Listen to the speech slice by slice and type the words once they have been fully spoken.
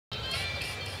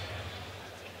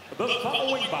The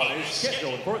following bout is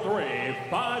scheduled for 3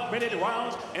 5-minute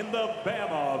rounds in the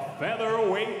BAMMA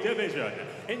featherweight division.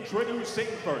 Introducing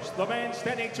first, the man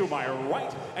standing to my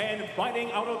right and fighting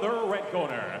out of the red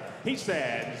corner. He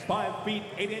stands 5 feet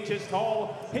 8 inches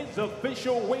tall. His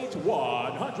official weight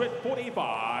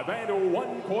 145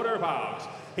 1/4 pounds.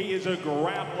 He is a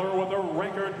grappler with a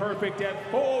record perfect at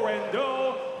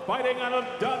 4-0. Fighting out of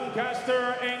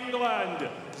Doncaster, England,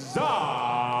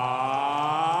 Shah.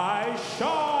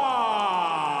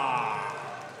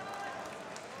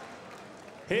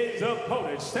 His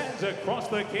opponent stands across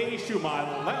the cage to my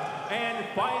left and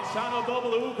fights out of the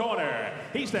blue corner.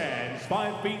 He stands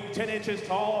 5 feet 10 inches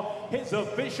tall. His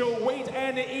official weight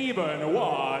an even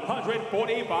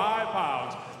 145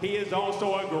 pounds. He is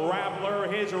also a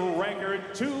grappler. His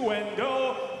record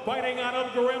 2-0. Fighting out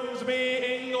of Grimsby,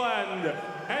 England,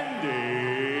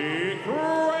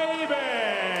 Craven.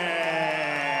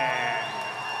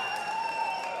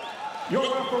 Your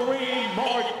referee,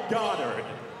 Mark Goddard.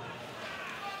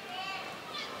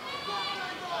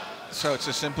 So it's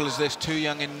as simple as this. Two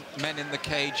young men in the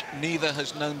cage. Neither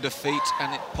has known defeat,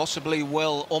 and it possibly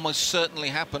will almost certainly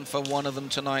happen for one of them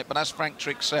tonight. But as Frank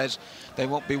Trigg says, they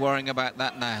won't be worrying about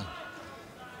that now.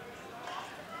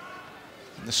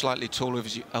 And the slightly taller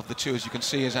of the two, as you can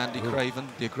see, is Andy Craven,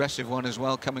 the aggressive one as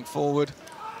well, coming forward.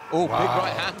 Oh, wow. Big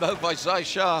right hand though by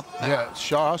Shah. Yeah,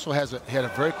 Shah also had a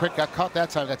very quick, got caught that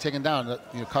time, got taken down,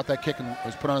 caught that kick and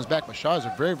was put on his back. But Shah has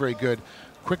a very, very good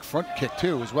quick front kick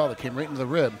too as well that came right into the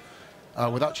rib.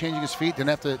 Without changing his feet, didn't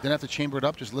have to chamber it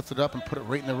up, just lifted it up and put it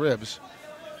right in the ribs,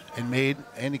 and made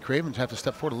Andy Craven have to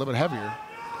step forward a little bit heavier.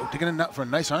 Taking a nut for a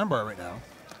nice armbar right now.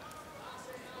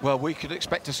 Well, we could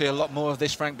expect to see a lot more of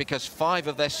this, Frank, because 5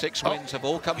 of their 6 wins have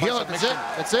all come by submission.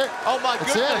 That's it. Oh my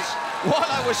goodness! While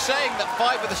I was saying that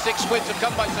 5 of the 6 wins have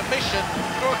come by submission,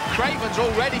 Craven's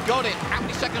already got it. How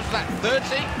many seconds was that?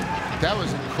 30? That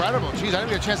was incredible. Jeez, I didn't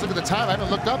get a chance to look at the time. I haven't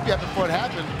looked up yet before it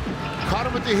happened. Caught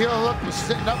him with the heel hook, was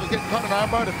sitting up, was getting caught in an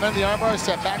armbar, defended the armbar,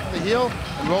 sat back to the heel,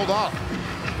 and rolled off.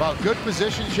 Well, good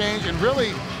position change, and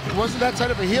really, it wasn't that tight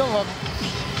of a heel hook.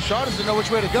 Shah doesn't know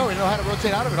which way to go. He didn't know how to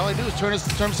rotate out of it. All he did was turn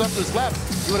himself to his left.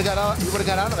 He would have got out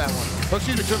of that one. Oh,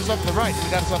 excuse me, turn himself to the right. He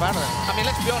got himself out of that. I mean,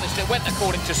 let's be honest, it went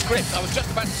according to script. I was just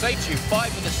about to say to you, 5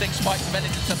 of the 6 fights have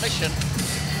ended in submission.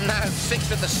 Now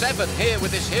 6 of the 7 here with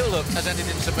this heel hook has ended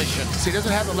in submission. See, he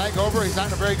doesn't have the leg over. He's not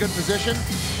in a very good position.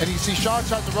 And you see Shah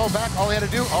tries to roll back. All he had to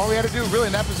do really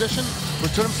in that position was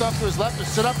turn himself to his left and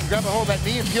sit up and grab a hold of that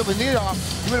knee and peel the knee off.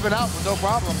 He would have been out with no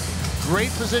problem.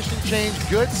 Great position change,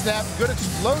 good snap, good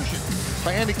explosion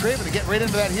by Andy Craven to get right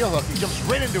into that heel hook. He jumps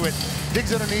right into it,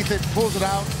 digs underneath it, pulls it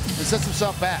out, and sets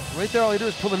himself back. Right there, all he did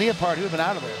was pull the knee apart. He would have been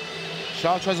out of there.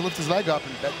 Shah tries to lift his leg up,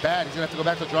 and that's bad. He's going to have to go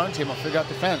back to the drawing table and figure out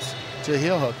defense to a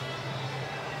heel hook.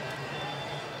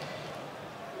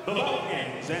 The ball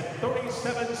ends at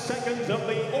 37 seconds of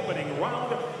the opening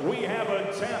round. We have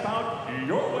a tap out.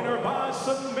 Your winner by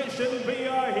submission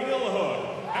via heel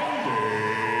hook,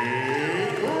 Andy